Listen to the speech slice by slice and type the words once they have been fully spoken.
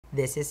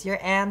This is your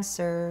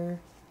answer.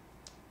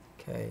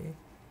 Okay.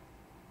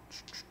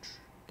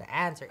 The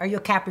answer. Are you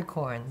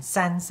Capricorn,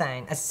 sun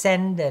sign,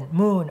 ascendant,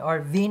 moon, or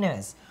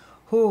Venus,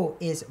 who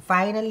is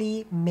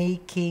finally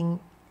making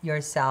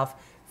yourself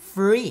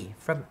free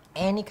from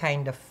any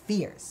kind of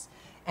fears?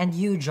 And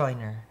you,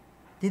 joiner,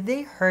 did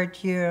they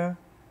hurt you?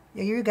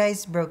 Are you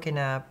guys broken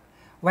up?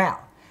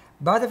 Well,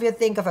 both of you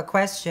think of a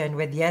question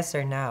with yes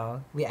or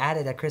no. We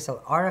added a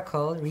crystal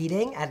oracle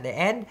reading at the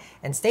end,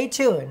 and stay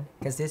tuned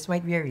because this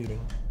might be a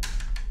reading.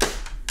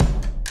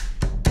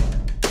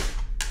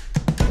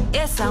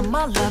 Yes,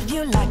 I'ma love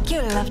you like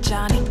you love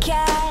Johnny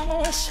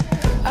Cash.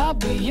 I'll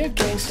be your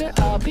gangster,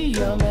 I'll be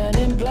your man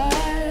in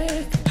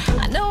black.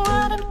 I know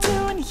what I'm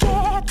doing,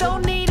 yeah,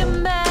 don't need a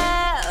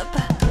map.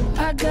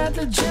 I got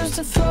the juice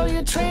to throw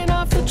your train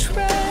off the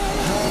track.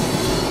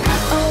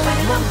 Oh,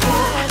 when I'm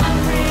good, I'm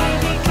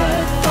really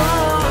good,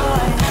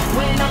 boy.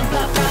 When I'm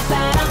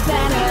bad, I'm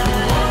better.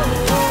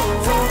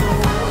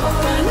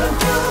 When I'm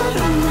good,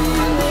 I'm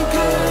really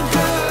good,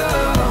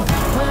 girl.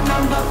 When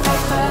I'm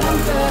bad, I'm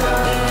better.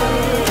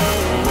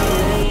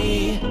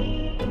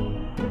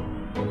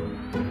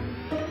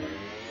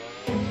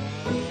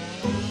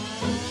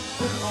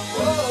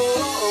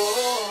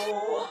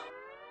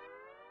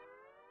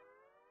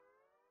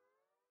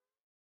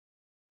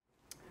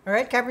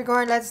 Alright,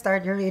 Capricorn, let's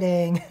start your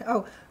reading.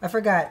 Oh, I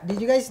forgot.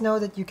 Did you guys know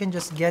that you can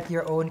just get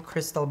your own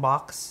crystal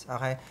box?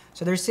 Okay,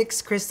 so there's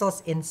 6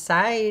 crystals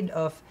inside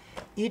of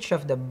each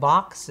of the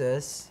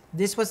boxes.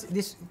 This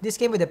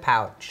came with a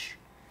pouch.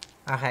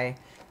 Okay,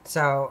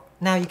 so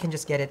now you can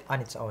just get it on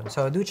its own.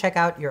 So do check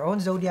out your own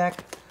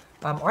zodiac,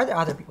 or the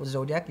other people's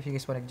zodiac if you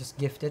guys want to just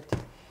gift it.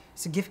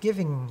 It's a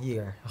gift-giving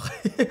year.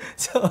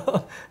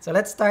 so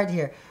let's start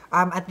here.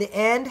 At the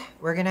end,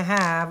 we're gonna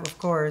have, of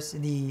course,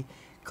 the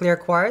clear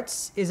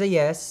quartz is a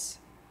yes,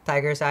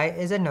 tiger's eye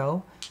is a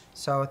no.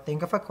 So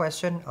think of a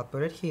question, I'll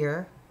put it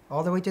here,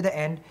 all the way to the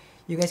end.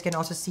 You guys can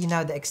also see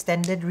now the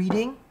extended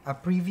reading, a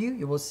preview,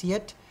 you will see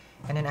it.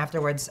 And then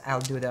afterwards,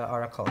 I'll do the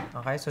oracle,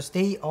 okay? So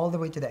stay all the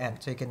way to the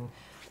end so you can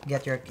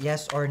get your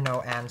yes or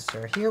no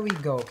answer. Here we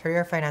go,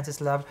 career,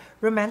 finances, love,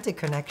 romantic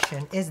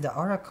connection is the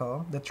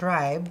oracle, the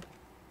tribe.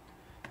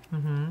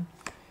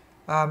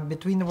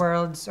 Between the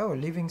worlds, oh,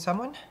 leaving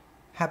someone?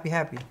 Happy.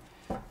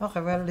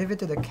 Okay, well, leave it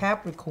to the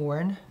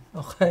Capricorn.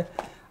 Okay.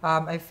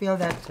 I feel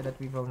that, so that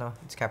we will know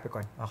it's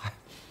Capricorn. Okay.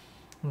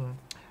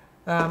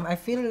 I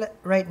feel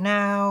right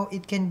now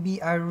it can be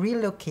a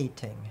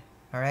relocating.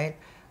 All right.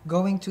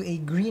 Going to a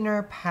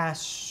greener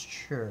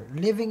pasture.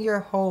 Living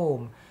your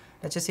home.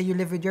 Let's just say you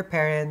live with your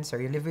parents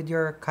or you live with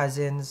your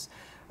cousins,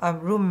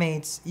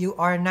 roommates. You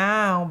are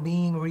now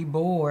being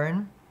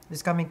reborn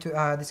this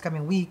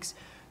coming weeks,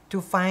 to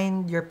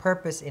find your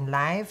purpose in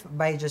life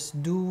by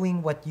just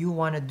doing what you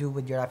want to do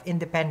with your life.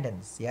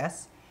 Independence,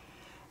 yes?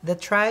 The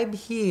tribe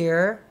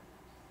here,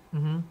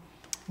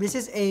 this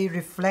is a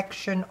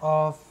reflection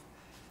of,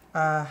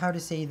 how to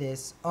say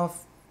this,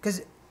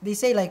 because they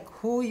say like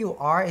who you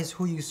are is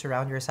who you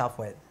surround yourself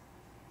with.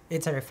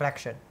 It's a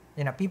reflection.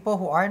 You know, people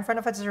who are in front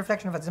of us is a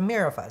reflection of us, it's a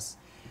mirror of us.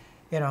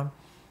 You know,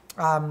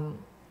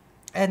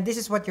 and this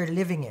is what you're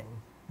living in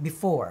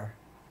before.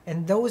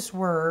 And those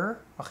were,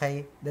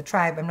 okay, the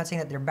tribe, I'm not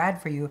saying that they're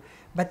bad for you,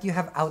 but you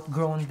have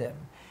outgrown them.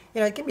 You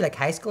know, it can be like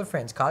high school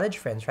friends, college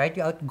friends, right?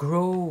 You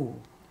outgrow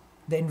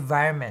the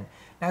environment.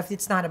 Now, if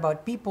it's not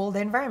about people, the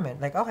environment.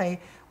 Like,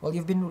 okay, well,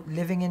 you've been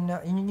living in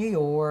New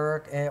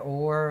York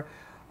or,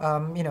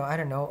 you know, I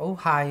don't know,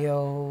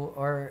 Ohio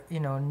or, you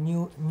know,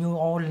 New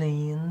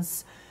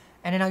Orleans.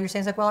 And then now you're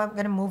saying, like, well, I'm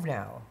going to move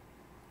now.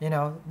 You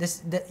know,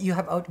 you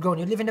have outgrown.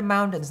 You live in the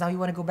mountains. Now you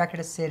want to go back to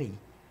the city.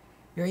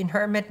 You're in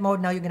hermit mode,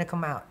 now you're gonna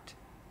come out,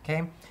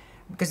 okay?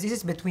 Because this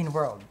is between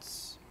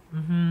worlds.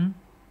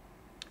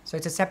 So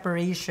it's a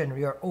separation.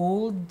 Your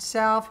old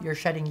self, you're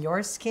shedding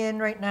your skin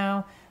right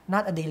now,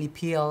 not a daily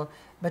peel,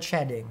 but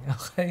shedding,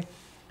 okay?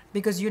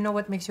 Because you know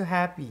what makes you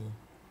happy.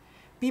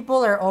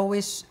 People are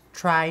always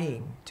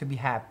trying to be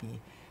happy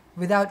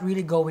without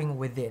really going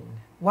within.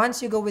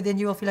 Once you go within,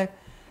 you will feel like,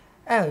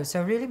 oh,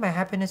 so really my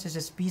happiness is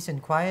just peace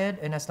and quiet,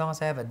 and as long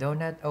as I have a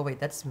donut, oh wait,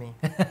 that's me.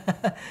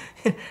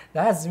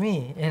 That's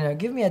me. You know,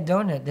 give me a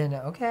donut, then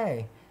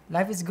okay,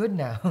 life is good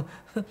now.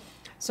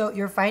 So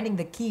you're finding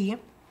the key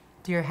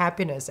to your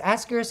happiness.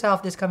 Ask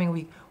yourself this coming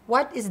week,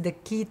 what is the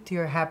key to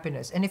your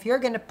happiness? And if you're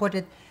gonna put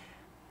it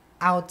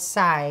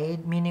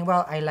outside, meaning,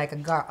 well, I like a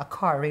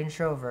car, Range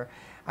Rover,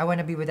 I want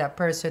to be with that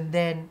person,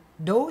 then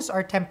those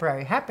are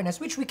temporary happiness,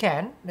 which we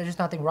can. There's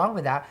nothing wrong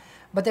with that.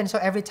 But then, so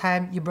every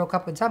time you broke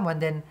up with someone,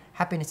 then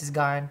happiness is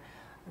gone,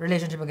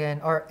 relationship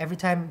again, or every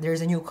time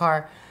there's a new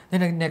car,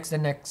 then the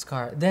next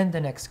car, then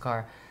the next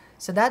car.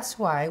 So that's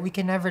why we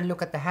can never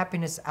look at the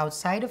happiness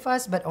outside of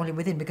us, but only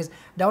within, because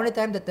the only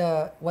time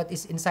that what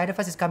is inside of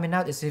us is coming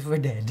out is if we're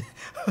dead.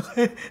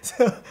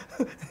 So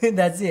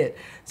that's it.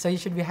 So you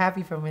should be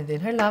happy from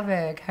within. I love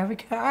it,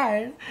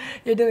 Capricorn.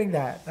 You're doing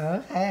that.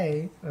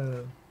 Okay.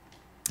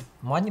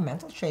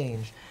 Monumental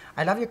change.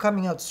 I love you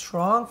coming out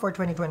strong for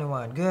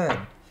 2021. Good.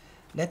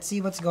 Let's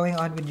see what's going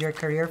on with your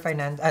career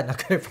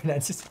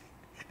finances,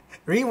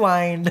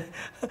 Rewind.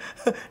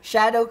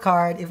 Shadow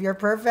card. If you're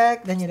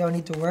perfect, then you don't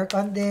need to work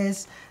on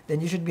this. Then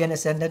you should be an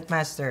ascendant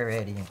master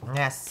already.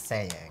 Just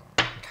saying.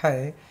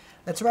 Okay.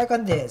 Let's work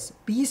on this.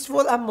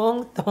 Peaceful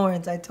among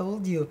thorns. I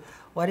told you.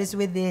 What is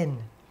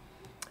within?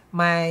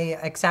 My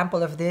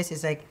example of this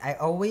is like,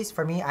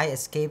 for me, I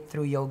escape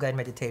through yoga and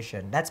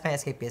meditation. That's my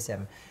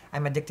escapism.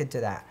 I'm addicted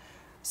to that.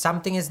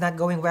 Something is not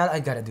going well, I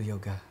gotta do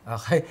yoga.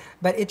 Okay?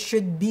 But it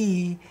should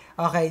be,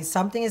 okay,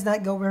 something is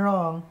not going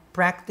wrong,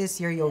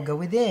 practice your yoga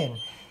within.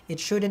 It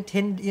shouldn't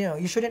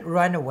you shouldn't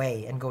run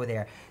away and go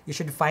there. You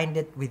should find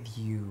it with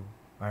you.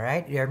 All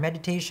right? Your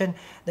meditation,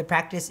 the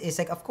practice is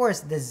like, of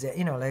course,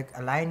 like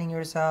aligning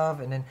yourself,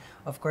 and then,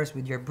 of course,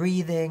 with your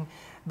breathing.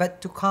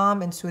 But to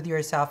calm and soothe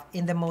yourself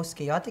in the most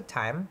chaotic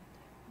time,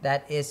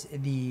 that is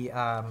the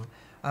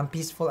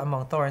peaceful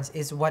among thorns,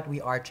 is what we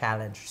are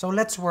challenged. So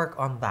let's work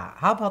on that.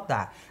 How about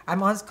that? I'm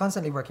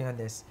constantly working on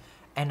this.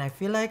 And I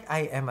feel like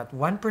I am at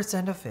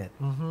 1% of it.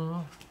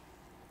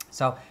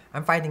 So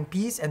I'm finding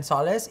peace and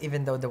solace,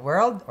 even though the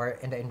world or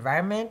in the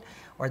environment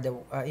or the,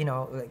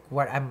 like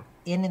what I'm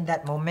in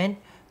that moment,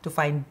 to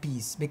find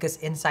peace. Because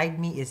inside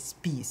me is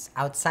peace.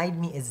 Outside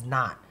me is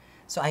not.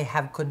 So I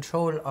have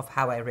control of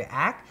how I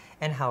react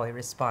and how I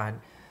respond.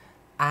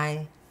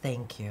 I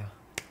thank you.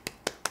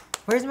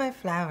 Where's my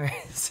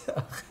flowers?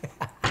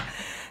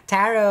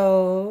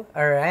 Tarot.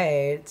 All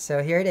right.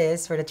 So here it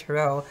is for the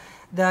tarot.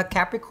 The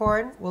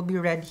Capricorn will be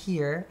read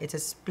here. It's a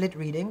split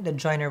reading. The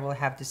joiner will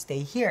have to stay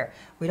here.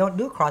 We don't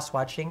do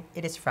cross-watching.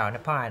 It is frowned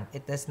upon.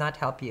 It does not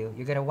help you.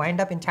 You're going to wind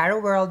up in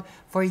tarot world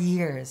for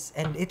years,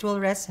 and it will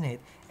resonate,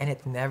 and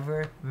it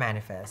never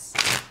manifests.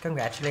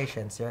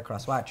 Congratulations, you're a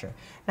cross-watcher.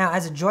 Now,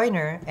 as a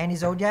joiner, any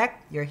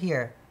zodiac, you're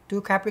here.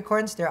 2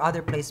 Capricorns, there are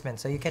other placements,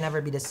 so you can never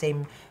be the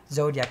same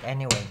zodiac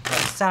anyway. You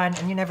have sun,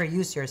 and you never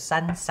use your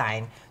sun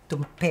sign to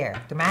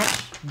pair, to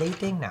match,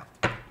 dating, no.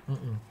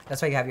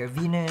 That's why you have your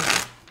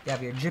Venus, you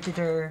have your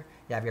Jupiter,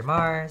 you have your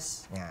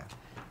Mars, yeah.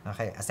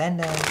 Okay,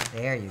 ascendant,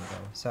 there you go.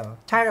 So,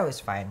 tarot is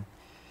fine.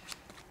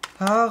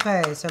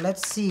 Okay, so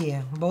let's see.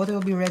 Both will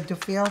be ready to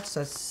feel,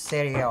 so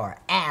sit your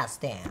ass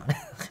down.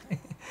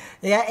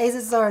 Yeah, Ace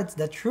of Swords,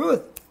 the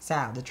truth,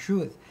 Sal, the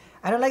truth.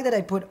 I don't like that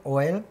I put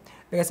oil,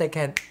 because I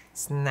can't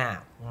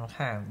snap.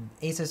 Okay,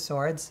 Ace of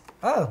Swords.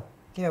 Oh,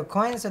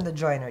 coins on the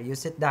joiner. You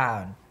sit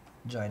down,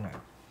 joiner.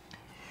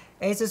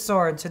 Ace of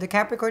Swords. So the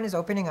Capricorn is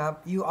opening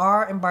up. You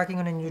are embarking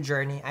on a new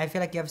journey. I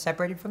feel like you have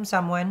separated from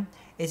someone.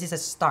 This is a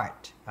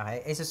start.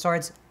 Okay, Ace of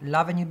Swords.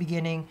 Love a new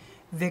beginning.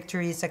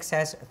 Victory,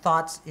 success,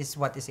 thoughts is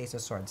what is Ace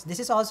of Swords. This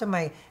is also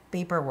my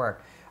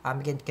paperwork.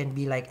 It can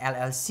be like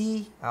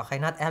LLC. Okay,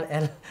 not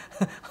LL.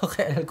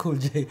 Okay, LL Cool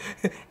J.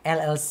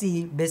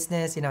 LLC,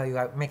 business. You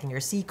are making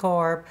your C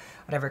Corp,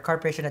 whatever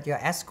corporation that you're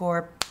S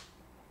Corp.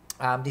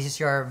 This is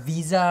your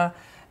visa,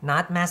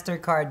 not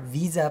MasterCard,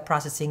 visa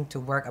processing to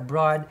work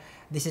abroad.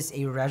 This is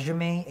a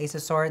resume, Ace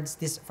of Swords.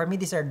 For me,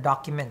 these are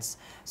documents.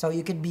 So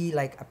you could be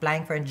like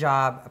applying for a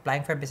job,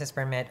 applying for a business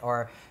permit,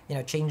 or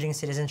changing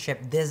citizenship.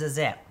 This is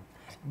it.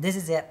 This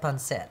is it,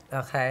 Ponset.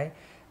 Okay,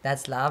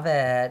 love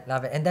it,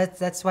 and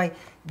that's why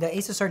the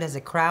Ace of Swords has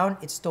a crown.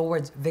 It's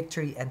towards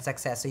victory and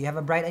success. So you have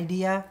a bright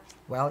idea.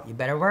 Well, you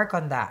better work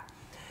on that.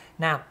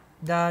 Now,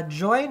 the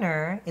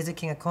joiner is a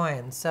King of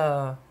Coins.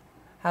 So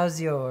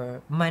how's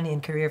your money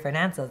and career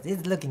financials?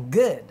 It's looking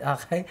good.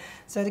 Okay,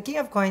 so the King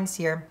of Coins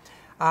here.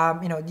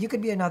 You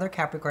could be another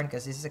Capricorn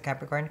because this is a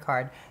Capricorn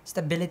card.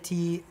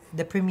 Stability,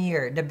 the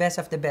premier, the best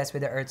of the best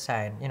with the earth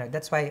sign.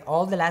 That's why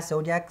all the last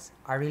zodiacs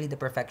are really the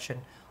perfection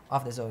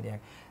of the zodiac.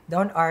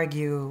 Don't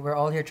argue. We're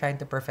all here trying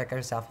to perfect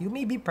ourselves. You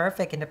may be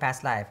perfect in the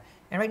past life,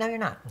 and right now you're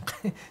not.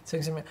 So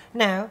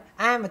no,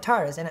 I'm a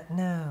Taurus, and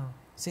no,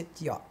 sit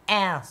your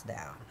ass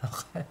down.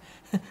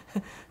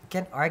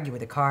 Can't argue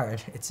with the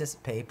card. It's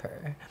just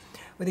paper.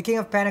 With the King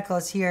of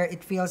Pentacles here,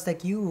 it feels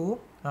like you,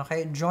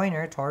 okay,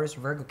 joiner, Taurus,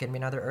 Virgo, can be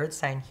another earth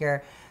sign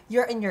here.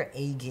 You're in your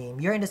A game.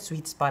 You're in the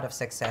sweet spot of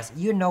success.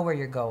 You know where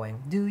you're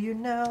going. Do you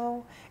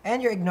know?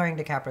 And you're ignoring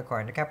the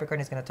Capricorn. The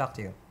Capricorn is going to talk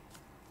to you.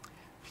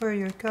 Where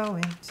you're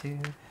going to?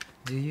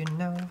 Do you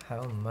know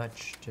how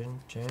much?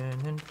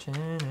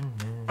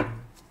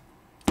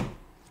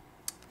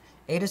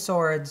 Eight of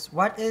Swords.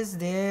 What is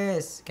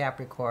this,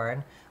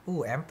 Capricorn?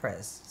 Ooh,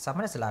 Empress.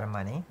 Someone has a lot of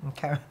money.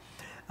 Okay.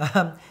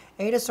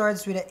 Eight of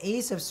Swords with the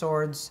Ace of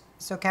Swords.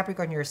 So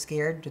Capricorn, you're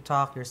scared to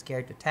talk. You're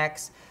scared to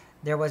text.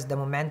 There was the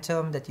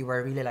momentum that you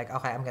were really like,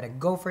 okay, I'm going to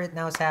go for it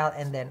now, Sal.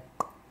 And then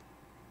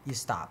you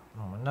stop.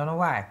 I don't know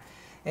why.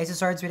 Ace of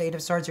Swords with Eight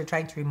of Swords, you're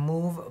trying to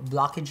remove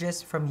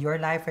blockages from your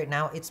life right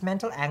now. It's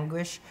mental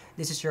anguish.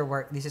 This is your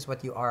work. This is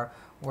what you are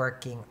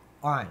working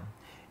on.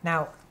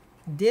 Now,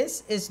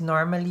 this is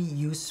normally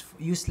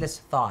useless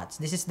thoughts.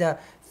 This is the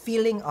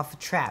feeling of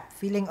trap,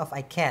 feeling of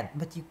I can't,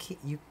 but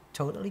you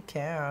totally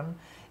can.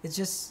 It's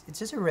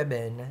just a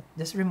ribbon.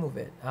 Just remove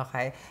it,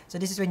 okay? So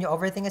this is when you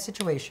overthink a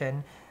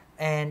situation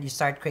and you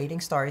start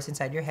creating stories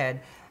inside your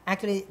head.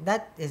 Actually,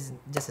 that is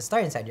just a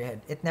story inside your head.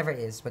 It never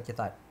is what you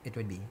thought it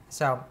would be.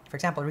 So, for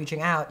example,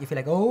 reaching out, you feel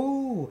like,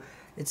 oh,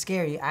 it's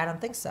scary. I don't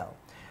think so.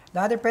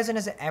 The other person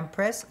is an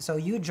Empress. So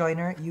you,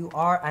 joiner, you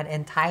are an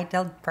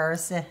entitled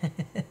person.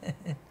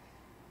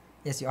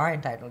 Yes, you are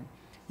entitled.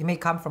 You may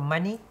come from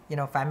money, you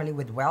know, family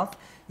with wealth.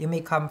 You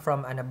may come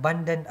from an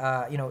abundant,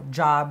 you know,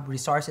 job,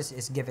 resources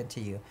is given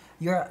to you.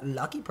 You're a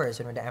lucky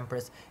person with the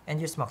Empress, and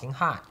you're smoking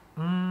hot.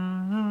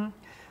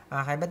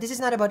 Okay, but this is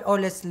not about, oh,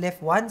 let's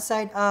lift one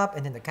side up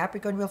and then the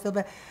Capricorn will feel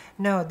bad.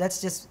 No, that's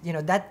just, you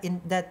know,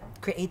 that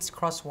creates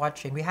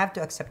cross-watching. We have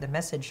to accept the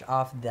message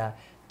of the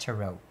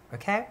tarot,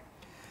 okay?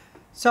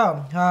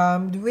 So,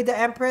 with the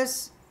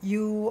Empress,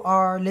 you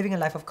are living a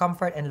life of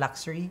comfort and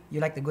luxury. You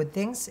like the good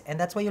things, and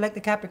that's why you like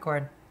the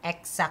Capricorn.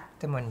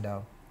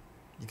 Exactamundo.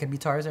 You can be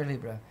Taurus or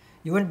Libra.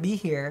 You wouldn't be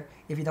here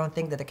if you don't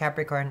think that the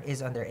Capricorn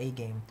is on their A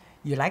game.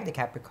 You like the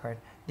Capricorn.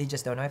 They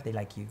just don't know if they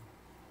like you.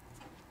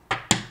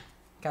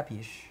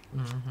 Capiche?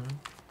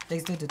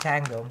 Takes two to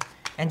tango.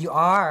 And you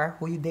are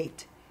who you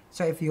date.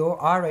 So if you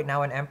are right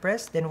now an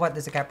Empress, then what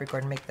does a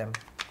Capricorn make them?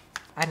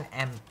 An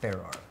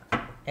Emperor.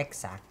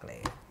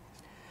 Exactly.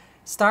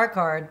 Star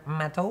card,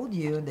 I told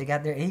you, they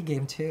got their A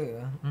game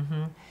too.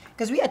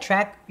 Because we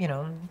attract, you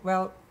know,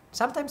 well,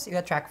 sometimes you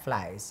attract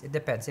flies. It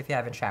depends if you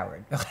haven't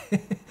showered.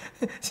 Okay?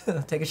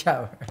 So take a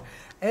shower.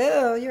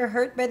 Oh, you're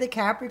hurt by the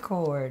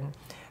Capricorn.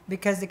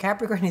 Because the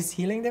Capricorn is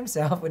healing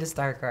themselves with a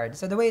star card.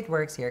 So the way it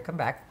works here, come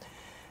back.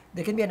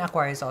 There can be an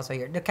Aquarius also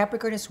here. The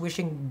Capricorn is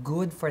wishing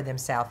good for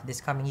themselves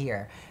this coming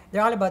year.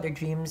 They're all about their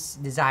dreams,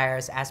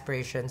 desires,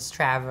 aspirations,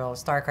 travel.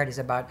 Star card is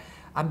about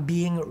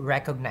being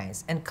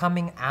recognized and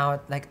coming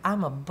out like,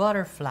 I'm a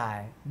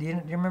butterfly. Do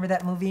you remember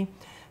that movie?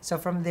 So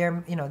from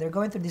there, you know, they're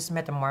going through this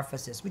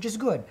metamorphosis, which is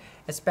good.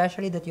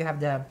 Especially that you have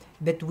the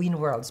between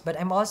worlds. But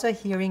I'm also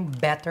hearing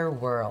better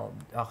world,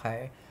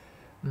 okay?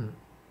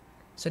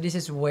 So this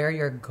is where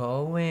you're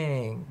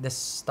going. The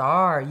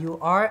star. You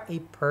are a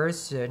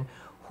person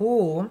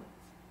who,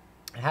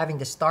 having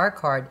the star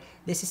card,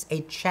 this is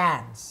a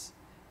chance.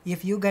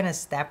 If you're gonna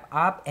step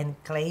up and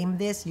claim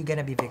this, you're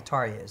gonna be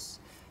victorious.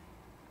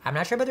 I'm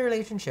not sure about the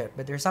relationship,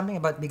 but there's something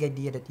about big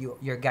idea that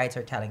your guides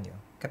are telling you.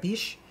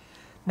 Capiche?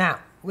 Now,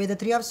 with the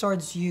Three of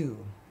Swords,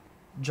 you,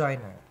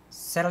 joiner,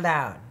 settle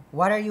down.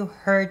 What are you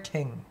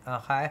hurting?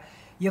 Okay?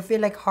 You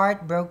feel like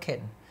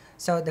heartbroken.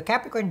 So the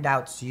Capricorn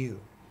doubts you.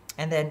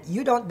 And then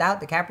you don't doubt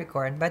the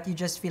Capricorn, but you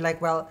just feel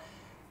like, well,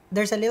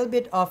 there's a little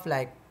bit of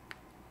like,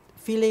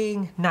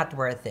 feeling not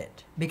worth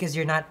it because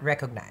you're not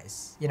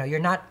recognized. You know,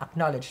 you're not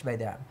acknowledged by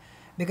them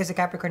because the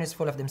Capricorn is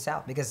full of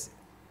themselves. Because,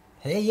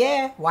 hey,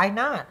 yeah, why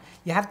not?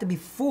 You have to be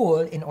full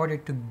in order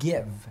to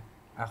give,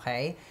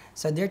 okay?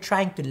 So they're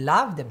trying to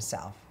love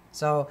themselves.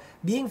 So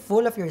being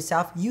full of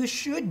yourself, you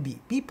should be.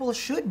 People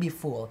should be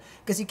full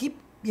because you keep,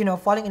 you know,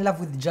 falling in love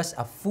with just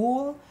a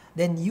fool,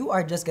 then you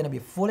are just going to be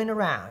fooling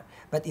around.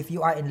 But if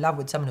you are in love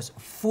with someone who's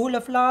full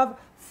of love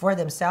for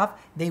themselves,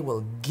 they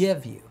will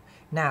give you.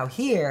 Now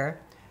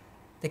here,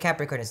 the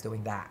Capricorn is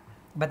doing that,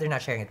 but they're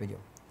not sharing it with you.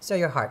 So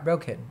you're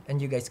heartbroken, and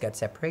you guys got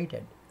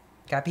separated.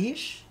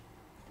 Capiche?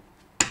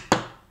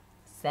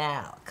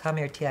 Sal, come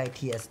here,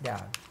 TITS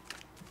down.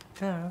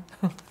 So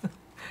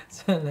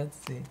let's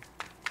see.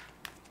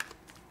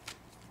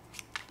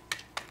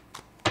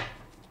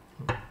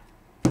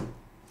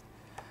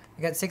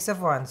 You got Six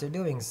of Wands. You're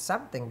doing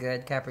something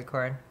good,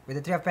 Capricorn. With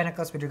the Three of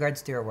Pentacles with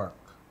regards to your work.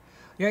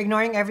 You're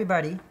ignoring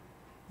everybody.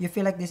 You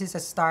feel like this is a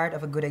start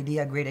of a good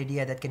idea, a great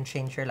idea that can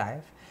change your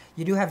life.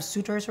 You do have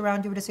suitors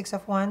around you with the Six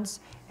of Wands,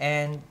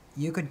 and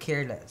you could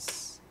care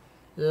less.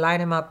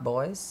 Line them up,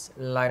 boys.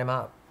 Line them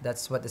up.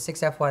 That's what the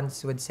Six of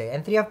Wands would say.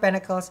 And Three of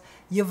Pentacles,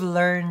 you've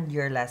learned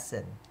your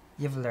lesson.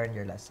 You've learned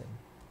your lesson.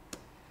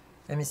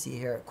 Let me see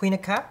here. Queen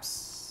of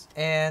Cups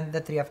and the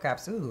Three of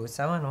Cups. Ooh,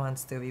 someone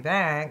wants to be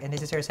back. And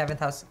this is your 7th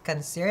house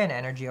Cancerian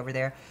energy over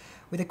there.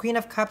 With the Queen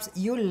of Cups,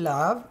 you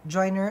love,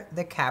 joiner,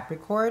 the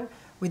Capricorn.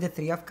 With the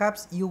Three of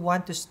Cups, you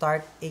want to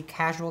start a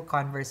casual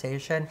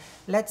conversation.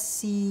 Let's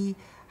see,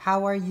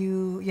 how are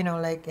you, you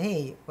know, like,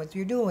 hey, what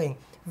you're doing?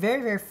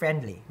 Very, very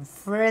friendly.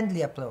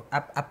 Friendly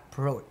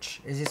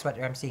approach. Is this what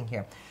I'm seeing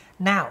here?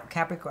 Now,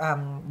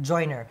 Capricorn,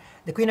 joiner.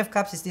 The Queen of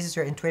Cups, this is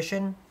your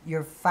intuition.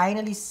 You're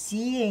finally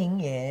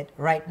seeing it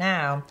right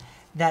now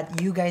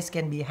that you guys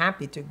can be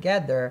happy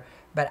together.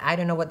 But I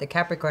don't know what the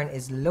Capricorn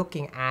is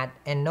looking at,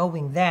 and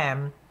knowing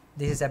them,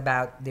 this is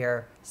about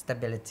their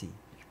stability.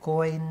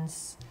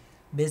 Coins,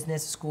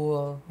 business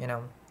school, you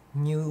know,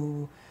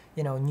 new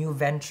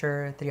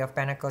venture, Three of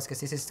Pentacles, because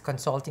this is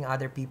consulting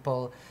other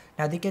people.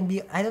 Now they can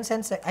be, I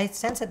sense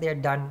that they're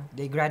done.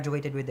 They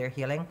graduated with their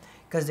healing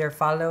because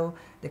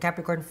the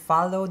Capricorn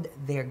followed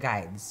their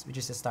guides, which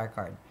is the star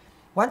card.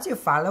 Once you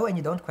follow and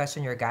you don't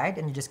question your guide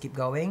and you just keep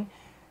going,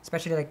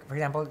 especially like, for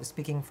example,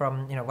 speaking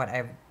from, you know, what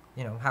I've,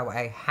 you know, how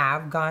I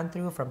have gone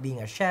through from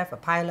being a chef, a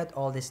pilot,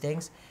 all these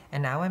things,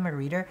 and now I'm a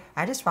reader,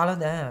 I just follow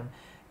them.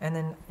 And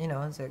then, you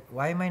know, it's like,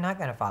 why am I not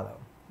going to follow?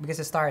 Because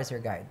the star is your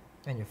guide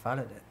and you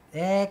followed it.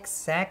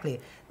 Exactly.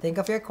 Think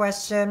of your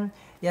question.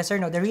 Yes or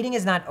no. The reading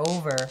is not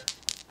over.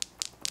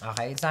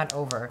 Okay, it's not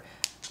over.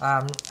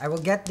 I will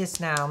get this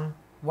now.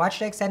 Watch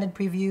the extended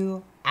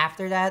preview.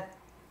 After that,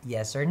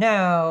 yes or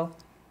no.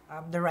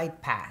 The right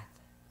path.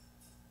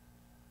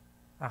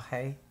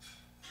 Okay?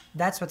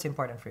 That's what's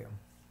important for you.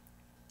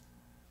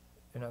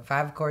 You know,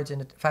 5 cards in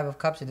the 5 of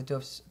cups and the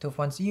two of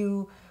wands.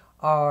 You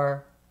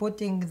are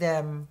putting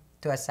them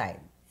to a side.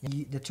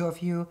 The two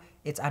of you,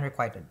 it's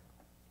unrequited.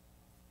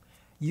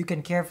 You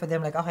can care for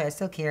them like, okay, I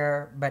still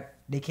care, but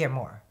they care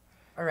more.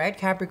 All right,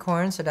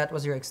 Capricorn, so that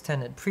was your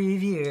extended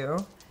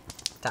preview.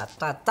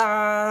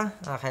 Ta-ta-ta.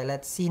 Okay,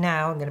 let's see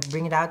now. I'm gonna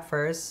bring it out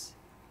first.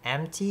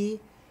 Empty.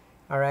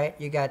 All right,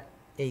 you got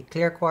a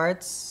clear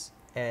quartz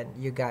and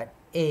you got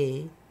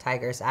a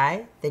tiger's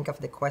eye. Think of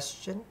the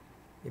question.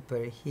 You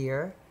put it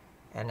here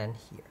and then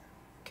here.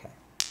 Okay.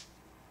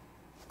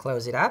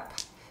 Close it up.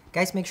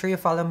 Guys, make sure you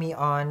follow me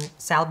on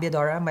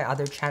Salbiadora, my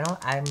other channel.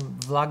 I'm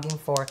vlogging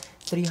for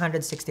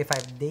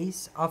 365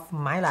 days of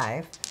my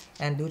life.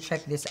 And do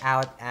check this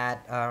out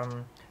at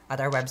our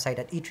website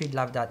at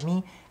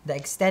eatreadlove.me. The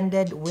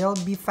extended will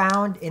be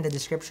found in the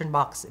description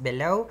box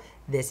below.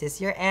 This is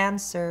your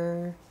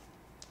answer.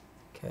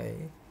 Okay.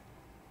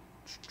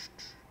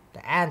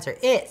 The answer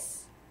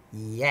is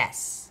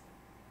yes.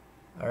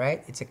 All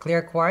right, it's a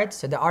clear quartz.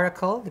 So the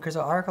oracle, the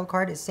crystal oracle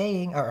card is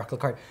saying, or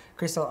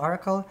crystal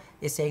oracle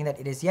is saying that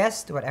it is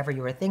yes to whatever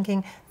you were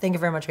thinking. Thank you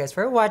very much, guys,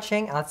 for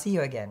watching. I'll see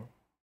you again.